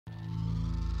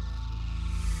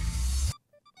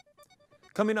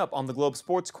Coming up on the Globe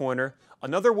Sports Corner,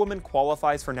 another woman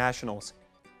qualifies for nationals.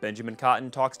 Benjamin Cotton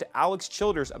talks to Alex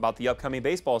Childers about the upcoming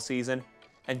baseball season,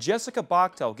 and Jessica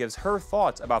Bachtel gives her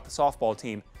thoughts about the softball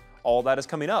team. All that is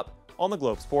coming up on the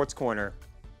Globe Sports Corner.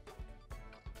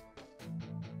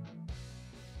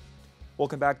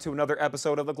 Welcome back to another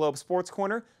episode of the Globe Sports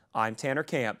Corner. I'm Tanner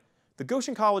Camp. The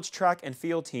Goshen College track and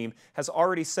field team has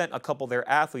already sent a couple of their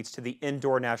athletes to the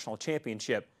Indoor National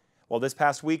Championship. Well, this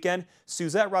past weekend,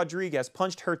 Suzette Rodriguez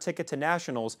punched her ticket to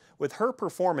nationals with her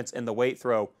performance in the weight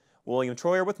throw. William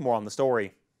Troyer with more on the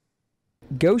story.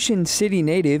 Goshen City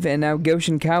native and now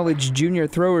Goshen College junior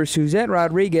thrower Suzette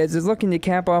Rodriguez is looking to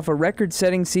cap off a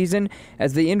record-setting season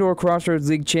as the Indoor Crossroads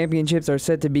League Championships are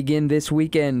set to begin this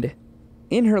weekend.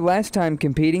 In her last time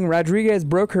competing, Rodriguez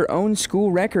broke her own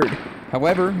school record.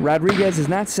 However, Rodriguez is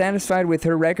not satisfied with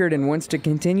her record and wants to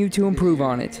continue to improve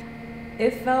on it.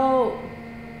 It felt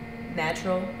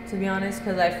natural, to be honest,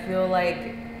 because I feel like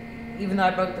even though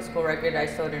I broke the school record, I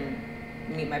still didn't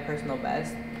meet my personal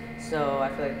best. So I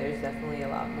feel like there's definitely a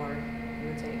lot more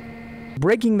in the tank.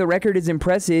 Breaking the record is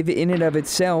impressive in and of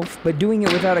itself, but doing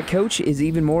it without a coach is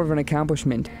even more of an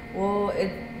accomplishment. Well,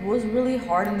 it was really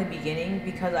hard in the beginning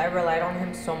because I relied on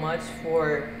him so much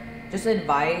for just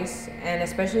advice, and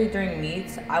especially during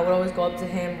meets, I would always go up to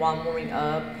him while I'm warming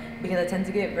up because I tend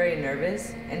to get very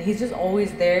nervous, and he's just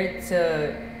always there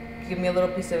to give me a little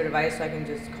piece of advice so I can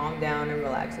just calm down and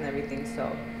relax and everything.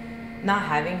 So not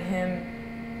having him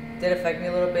did affect me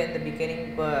a little bit in the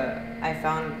beginning, but I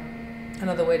found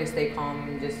another way to stay calm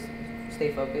and just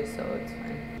stay focused, so it's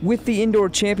fine. With the Indoor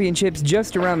Championships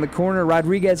just around the corner,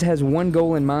 Rodriguez has one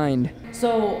goal in mind.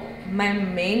 So my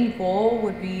main goal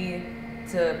would be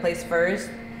to place first.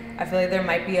 I feel like there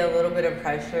might be a little bit of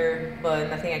pressure, but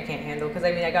nothing I can't handle, because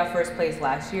I mean I got first place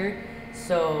last year,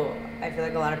 so I feel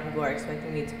like a lot of people are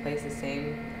expecting me to place the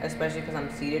same, especially because I'm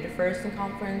seeded first in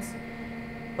conference.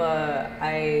 But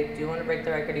I do want to break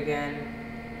the record again.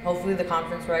 Hopefully the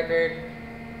conference record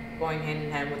going hand in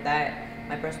hand with that,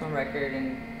 my personal record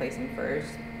and placing first.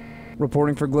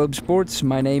 Reporting for Globe Sports,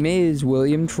 my name is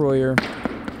William Troyer.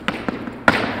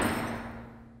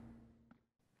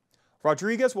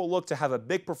 Rodriguez will look to have a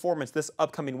big performance this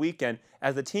upcoming weekend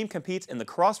as the team competes in the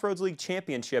Crossroads League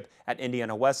Championship at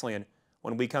Indiana Wesleyan.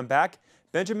 When we come back,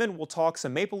 Benjamin will talk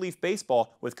some Maple Leaf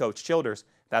baseball with Coach Childers.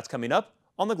 That's coming up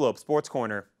on the Globe Sports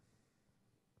Corner.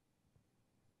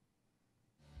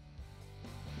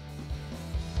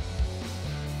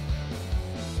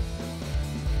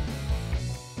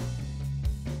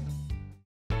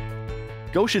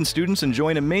 Goshen students enjoy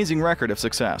an amazing record of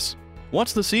success.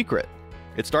 What's the secret?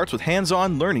 It starts with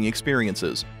hands-on learning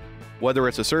experiences. Whether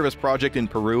it's a service project in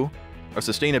Peru, a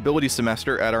sustainability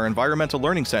semester at our Environmental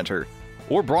Learning Center,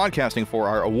 or broadcasting for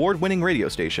our award-winning radio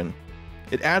station,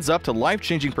 it adds up to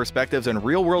life-changing perspectives and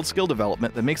real-world skill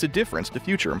development that makes a difference to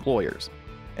future employers.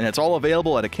 And it's all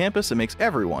available at a campus that makes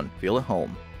everyone feel at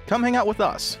home. Come hang out with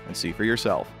us and see for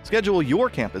yourself. Schedule your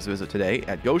campus visit today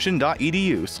at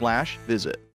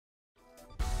goshen.edu/visit.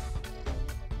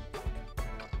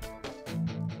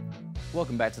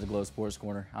 Welcome back to the Globe Sports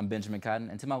Corner. I'm Benjamin Cotton,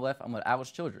 and to my left, I'm with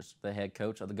Alex Childers, the head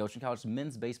coach of the Goshen College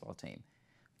men's baseball team.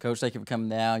 Coach, thank you for coming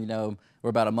down. You know, we're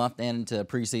about a month into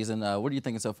preseason. What are you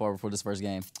thinking so far before this first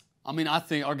game? I mean, I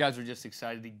think our guys are just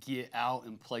excited to get out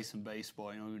and play some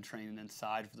baseball. You know, we've been training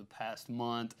inside for the past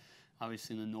month.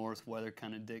 Obviously, in the north, weather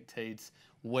kind of dictates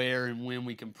where and when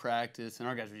we can practice, and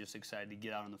our guys are just excited to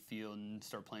get out on the field and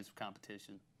start playing some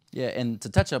competition. Yeah, and to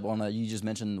touch up on that, you just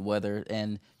mentioned weather,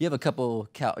 and you have a couple.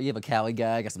 You have a Cali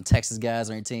guy, got some Texas guys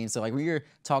on your team. So like when you're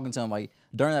talking to them, like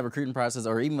during that recruiting process,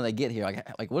 or even when they get here,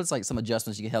 like what's like some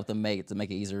adjustments you can help them make to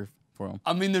make it easier for them?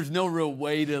 I mean, there's no real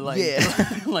way to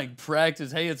like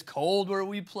practice. Hey, it's cold where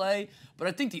we play, but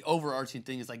I think the overarching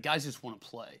thing is like guys just want to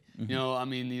play. Mm-hmm. You know, I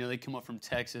mean, they come up from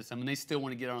Texas. I mean, they still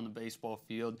want to get out on the baseball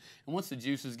field, and once the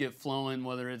juices get flowing,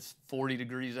 whether it's 40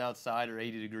 degrees outside or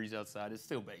 80 degrees outside, it's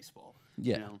still baseball.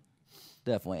 Yeah, you know?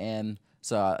 Definitely. And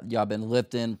so y'all been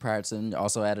lifting, practicing.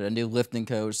 Also added a new lifting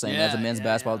coach, same as a men's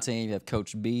basketball team. You have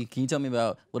Coach B. Can you tell me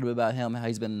a little bit about him, how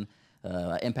he's been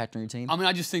impacting your team? I mean,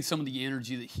 I just think some of the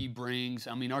energy that he brings.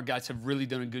 I mean, our guys have really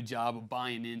done a good job of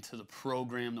buying into the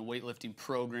program, the weightlifting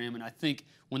program, and I think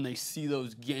when they see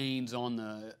those gains on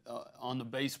the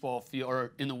baseball field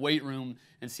or in the weight room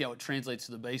and see how it translates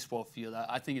to the baseball field,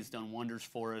 I think it's done wonders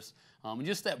for us. And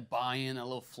just that buy-in, that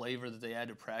little flavor that they add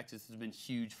to practice has been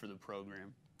huge for the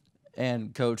program.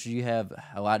 And, Coach, you have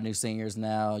a lot of new seniors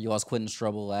now. You lost Quentin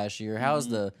Strobel last year. How has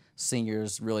the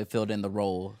seniors really filled in the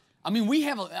role? I mean,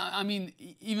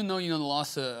 even though, the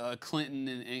loss of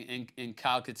Clinton and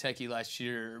Kyle Katecki last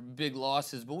year, big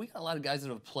losses, but we got a lot of guys that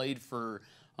have played for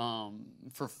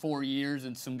for 4 years,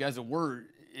 and some guys that were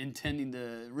intending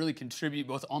to really contribute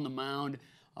both on the mound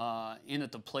and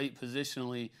at the plate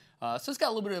positionally. So it's got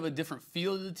a little bit of a different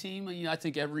feel to the team. You know, I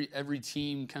think every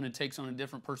team kind of takes on a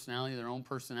different personality, their own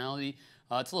personality.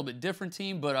 It's a little bit different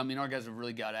team, but I mean, our guys have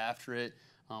really got after it.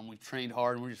 We've trained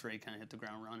hard, and we're just ready to kind of hit the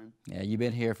ground running. Yeah, you've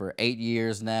been here for 8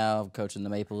 years now, coaching the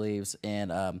Maple Leafs,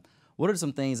 and what are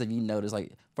some things that you noticed?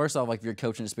 Like, first off, like your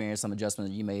coaching experience, some adjustments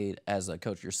that you made as a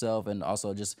coach yourself, and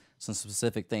also just some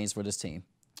specific things for this team.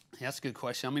 Yeah, that's a good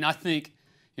question. I mean, I think,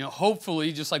 you know,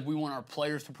 hopefully, just like we want our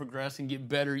players to progress and get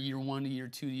better year 1 to year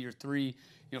 2 to year 3, you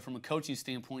know, from a coaching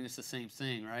standpoint, it's the same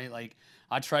thing, right? Like,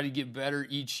 I try to get better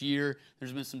each year.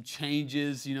 There's been some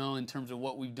changes, you know, in terms of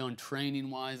what we've done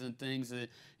training-wise and things that,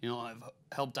 you know, have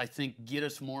helped, I think, get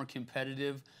us more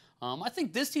competitive. I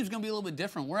think this team's going to be a little bit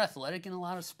different. We're athletic in a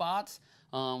lot of spots.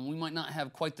 We might not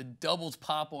have quite the doubles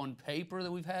pop on paper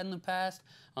that we've had in the past,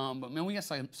 but, man, we got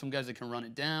some guys that can run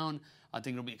it down. I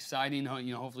think it'll be exciting.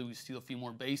 You know, hopefully we steal a few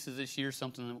more bases this year,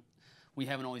 something that we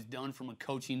haven't always done from a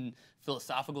coaching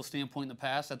philosophical standpoint in the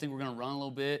past. I think we're going to run a little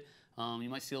bit. You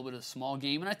might see a little bit of a small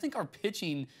game. And I think our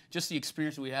pitching, just the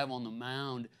experience that we have on the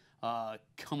mound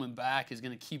coming back, is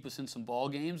going to keep us in some ball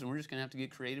games, and we're just going to have to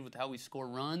get creative with how we score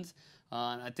runs.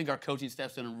 And I think our coaching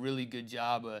staff's done a really good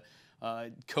job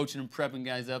of coaching and prepping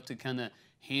guys up to kind of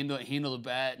handle the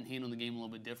bat and handle the game a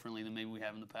little bit differently than maybe we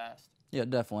have in the past. Yeah,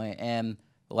 definitely. And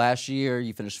last year,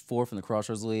 you finished 4th in the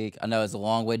Crossroads League. I know it's a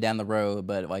long way down the road,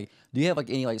 but like, do you have like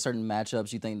any like certain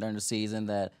matchups you think during the season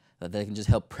that they can just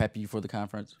help prep you for the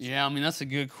conference? Yeah, I mean, that's a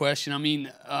good question. I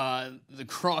mean, the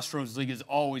Crossroads League is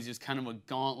always just kind of a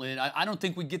gauntlet. I don't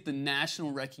think we get the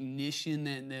national recognition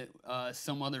that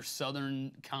some other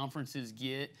Southern conferences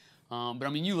get. But I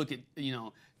mean, you look at, you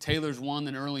know, Taylor's won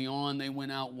then early on. They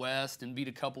went out west and beat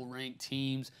a couple ranked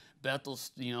teams.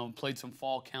 Bethel's, you know, played some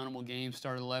fall countable games,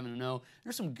 started 11-0.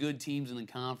 There's some good teams in the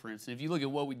conference. And if you look at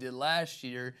what we did last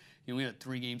year, you know, we had a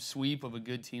 3-game sweep of a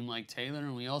good team like Taylor,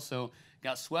 and we also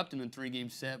got swept in a 3-game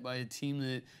set by a team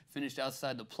that finished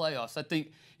outside the playoffs. I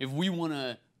think if we want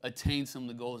to attain some of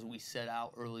the goals that we set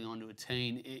out early on to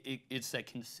attain, it's that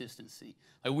consistency.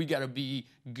 Like, we got to be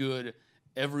good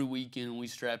every weekend when we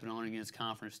strap it on against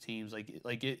conference teams.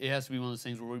 Like it has to be one of those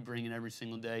things where we bring it every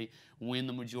single day, win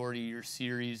the majority of your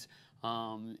series,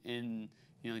 and,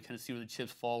 you know, kind of see where the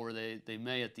chips fall where they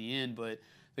may at the end. But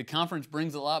the conference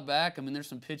brings a lot back. I mean, there's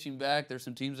some pitching back. There's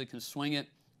some teams that can swing it.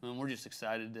 I mean, we're just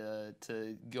excited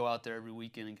to go out there every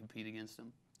weekend and compete against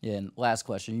them. Yeah, and last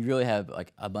question. You really have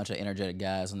like a bunch of energetic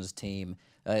guys on this team.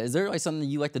 Is there like something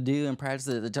you like to do in practice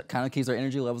that kind of keeps our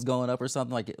energy levels going up or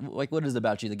something? Like what is it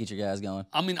about you that gets your guys going?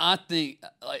 I mean, I think,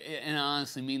 and I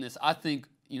honestly mean this, I think,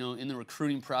 you know, in the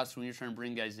recruiting process when you're trying to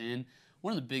bring guys in,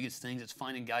 one of the biggest things is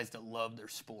finding guys that love their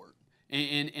sport.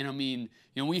 And I mean,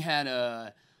 you know, we had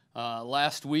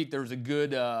last week there was a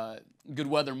good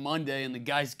weather Monday, and the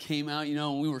guys came out, you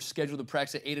know, and we were scheduled to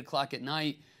practice at 8 o'clock at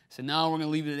night. I said, no, we're going to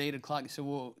leave it at 8 o'clock. I said,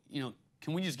 well, you know,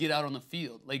 can we just get out on the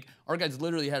field? Like, our guys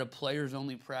literally had a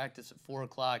players-only practice at 4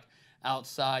 o'clock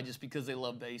outside just because they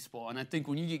love baseball. And I think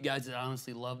when you get guys that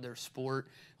honestly love their sport,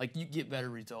 like, you get better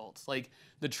results. Like,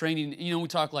 the training, you know, we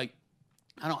talk like,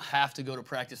 I don't have to go to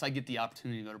practice. I get the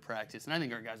opportunity to go to practice. And I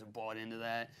think our guys have bought into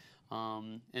that.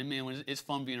 And, man, when it's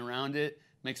fun being around it,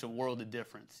 makes a world of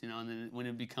difference, you know, and then when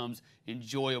it becomes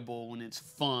enjoyable, when it's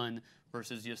fun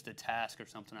versus just a task or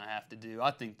something I have to do. I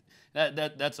think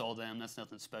that's all them. That's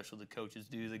nothing special the coaches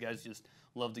do. The guys just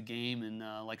love the game and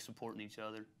like supporting each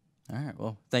other. All right,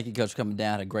 well, thank you, Coach, for coming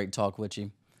down. Had a great talk with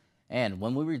you. And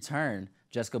when we return,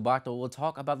 Jessica Bachtel will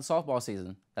talk about the softball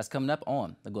season. That's coming up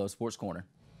on the Globe Sports Corner.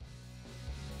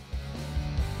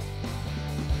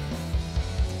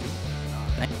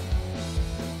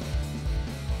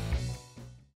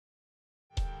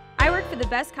 I work for the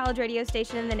best college radio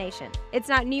station in the nation. It's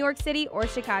not New York City or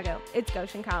Chicago, it's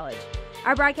Goshen College.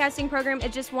 Our broadcasting program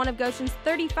is just one of Goshen's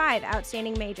 35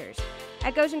 outstanding majors.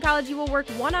 At Goshen College, you will work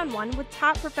one-on-one with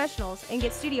top professionals and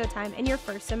get studio time in your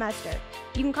first semester.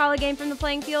 You can call a game from the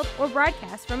playing field or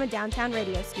broadcast from a downtown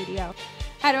radio studio.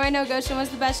 How do I know Goshen was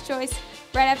the best choice?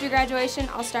 Right after graduation,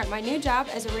 I'll start my new job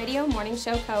as a radio morning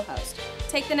show co-host.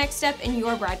 Take the next step in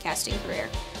your broadcasting career.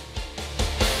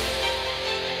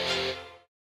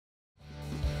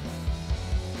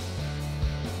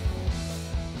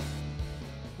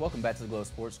 Welcome back to the Globe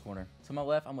Sports Corner. To my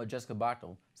left, I'm with Jessica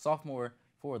Bachtel, sophomore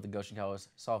for the Goshen College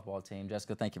softball team.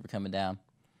 Jessica, thank you for coming down.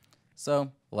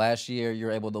 So, last year, you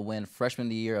were able to win Freshman of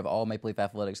the Year of all Maple Leaf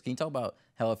Athletics. Can you talk about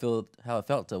how it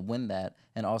felt to win that,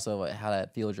 and also how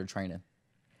that fuels your training?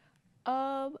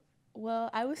 Well,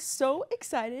 I was so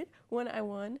excited when I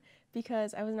won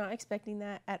because I was not expecting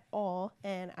that at all,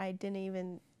 and I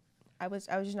was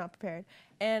just not prepared.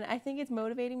 And I think it's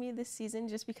motivating me this season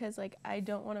just because like I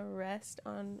don't want to rest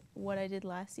on what I did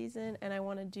last season, and I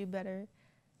want to do better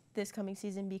this coming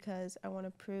season because I want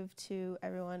to prove to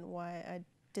everyone why I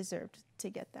deserved to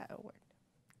get that award.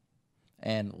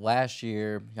 And last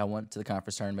year, y'all went to the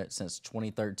conference tournament since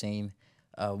 2013.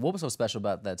 What was so special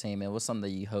about that team, and what's something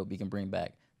that you hope you can bring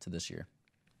back to this year?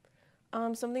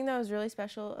 Something that was really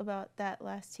special about that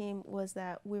last team was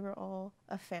that we were all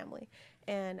a family,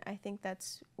 and I think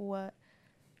that's what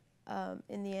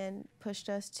in the end pushed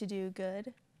us to do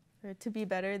good or to be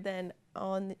better than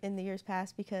in the years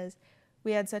past because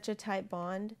we had such a tight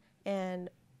bond, and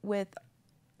with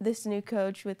this new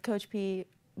coach, with Coach P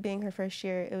being her first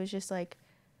year, it was just like,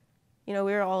 we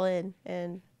were all in,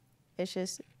 and it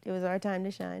was our time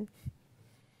to shine.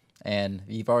 And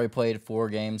you've already played 4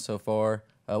 games so far.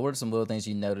 What are some little things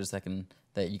you noticed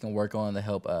that you can work on to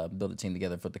help build a team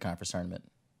together for the conference tournament?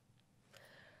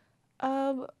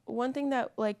 One thing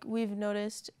that we've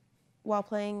noticed while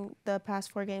playing the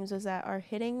past 4 games was that our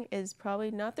hitting is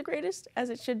probably not the greatest as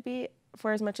it should be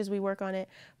for as much as we work on it.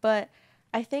 But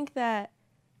I think that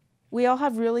we all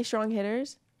have really strong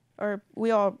hitters, or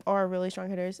we all are really strong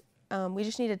hitters. We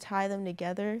just need to tie them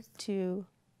together to,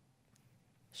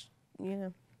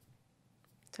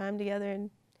 tie them together and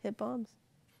hit bombs.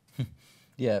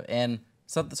 Yeah, and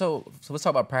so let's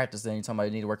talk about practice. Then you're talking about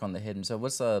you need to work on the hitting. So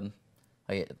what's the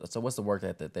work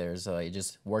ethic there? So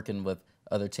just working with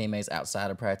other teammates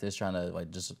outside of practice, trying to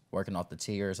just working off the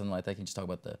tee or something like that. Can you just talk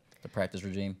about the practice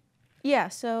regime? Yeah.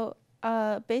 So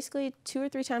basically 2 or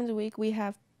 3 times a week we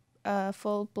have a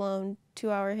full-blown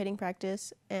 2-hour hitting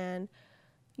practice, and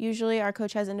usually our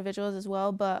coach has individuals as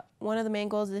well. But one of the main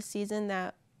goals this season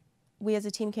that we as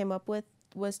a team came up with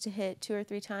was to hit 2 or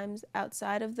 3 times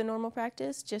outside of the normal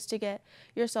practice just to get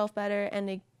yourself better and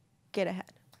to get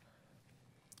ahead.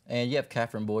 And you have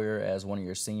Catherine Boyer as one of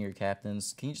your senior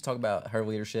captains. Can you just talk about her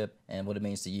leadership and what it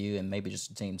means to you and maybe just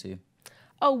the team too?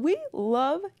 Oh, we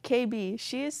love KB.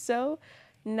 She is so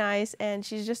nice, and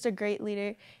she's just a great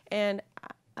leader. And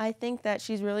I think that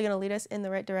she's really going to lead us in the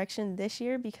right direction this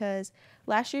year because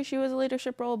last year she was a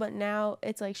leadership role, but now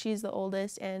it's like she's the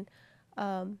oldest, and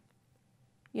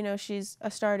she's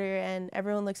a starter and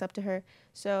everyone looks up to her.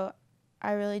 So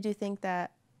I really do think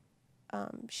that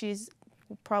she's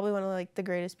probably one of the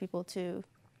greatest people to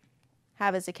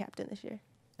have as a captain this year.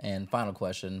 And final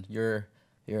question, your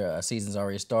season's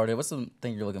already started. What's the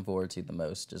thing you're looking forward to the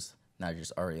most? Just now you're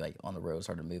just already on the road,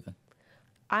 started moving.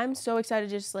 I'm so excited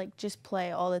to just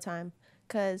play all the time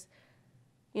because,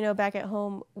 back at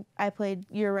home I played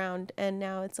year-round, and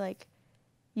now it's like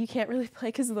you can't really play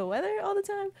because of the weather all the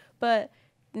time. But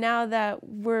now that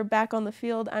we're back on the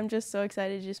field, I'm just so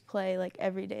excited to just play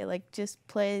every day. Just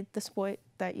play the sport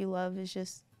that you love is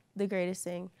just the greatest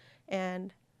thing.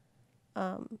 And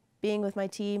being with my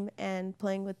team and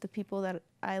playing with the people that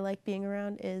I like being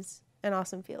around is an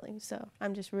awesome feeling. So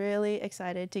I'm just really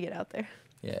excited to get out there.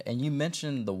 Yeah, and you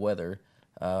mentioned the weather.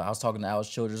 I was talking to Alex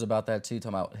Childers about that too,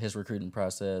 talking about his recruiting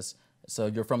process. So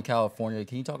you're from California.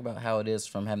 Can you talk about how it is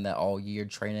from having that all-year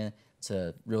training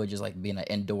to really just being an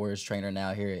indoors trainer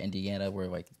now here in Indiana where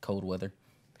cold weather?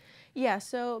 Yeah,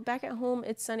 so back at home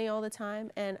it's sunny all the time,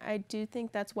 and I do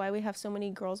think that's why we have so many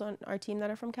girls on our team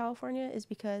that are from California is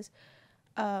because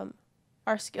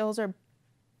our skills are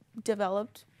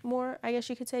developed more, I guess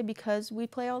you could say, because we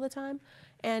play all the time.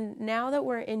 And now that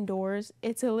we're indoors,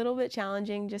 it's a little bit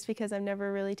challenging just because I've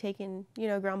never really taken,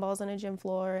 ground balls on a gym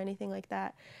floor or anything like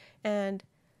that. And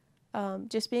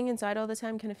just being inside all the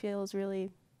time kind of feels we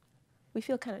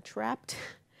feel kind of trapped.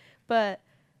 But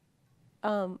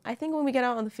I think when we get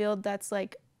out on the field, that's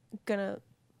gonna,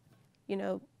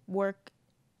 work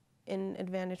in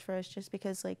advantage for us just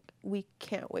because we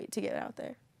can't wait to get out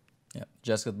there. Yeah,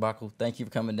 Jessica Bockel, thank you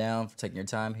for coming down, for taking your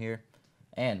time here.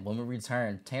 And when we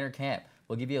return, Tanner Camp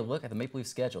will give you a look at the Maple Leaf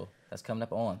schedule that's coming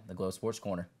up on the Globe Sports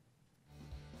Corner.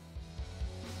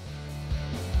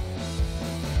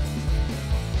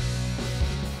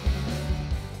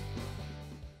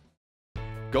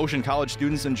 Goshen College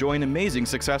students enjoy an amazing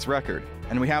success record,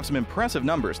 and we have some impressive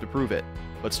numbers to prove it.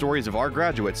 But stories of our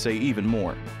graduates say even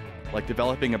more, like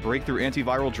developing a breakthrough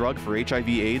antiviral drug for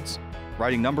HIV/AIDS,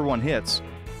 writing #1 hits,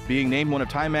 being named one of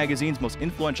Time Magazine's most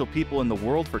influential people in the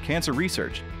world for cancer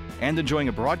research, and enjoying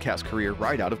a broadcast career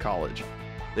right out of college.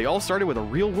 They all started with a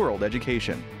real-world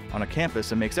education on a campus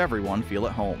that makes everyone feel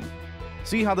at home.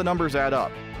 See how the numbers add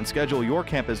up and schedule your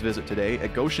campus visit today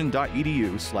at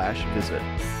goshen.edu/visit.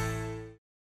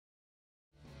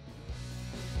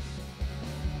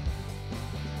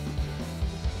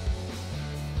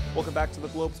 welcome back to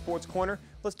the Globe Sports Corner.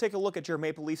 Let's take a look at your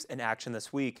Maple Leafs in action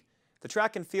this week. The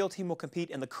track and field team will compete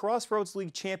in the Crossroads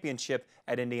League Championship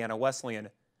at Indiana Wesleyan.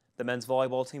 The men's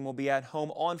volleyball team will be at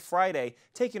home on Friday,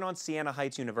 taking on Siena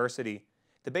Heights University.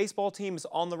 The baseball team is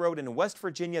on the road in West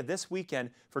Virginia this weekend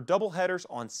for doubleheaders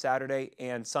on Saturday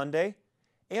and Sunday.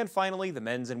 And finally, the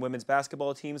men's and women's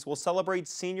basketball teams will celebrate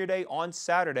Senior Day on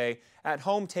Saturday at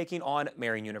home, taking on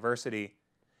Marian University.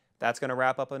 That's going to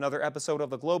wrap up another episode of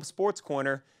the Globe Sports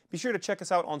Corner. Be sure to check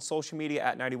us out on social media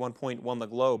at 91.1 The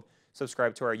Globe.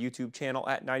 Subscribe to our YouTube channel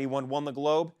at 91.1 The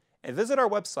Globe, and visit our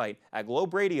website at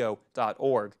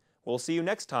globeradio.org. We'll see you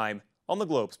next time on the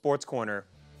Globe Sports Corner.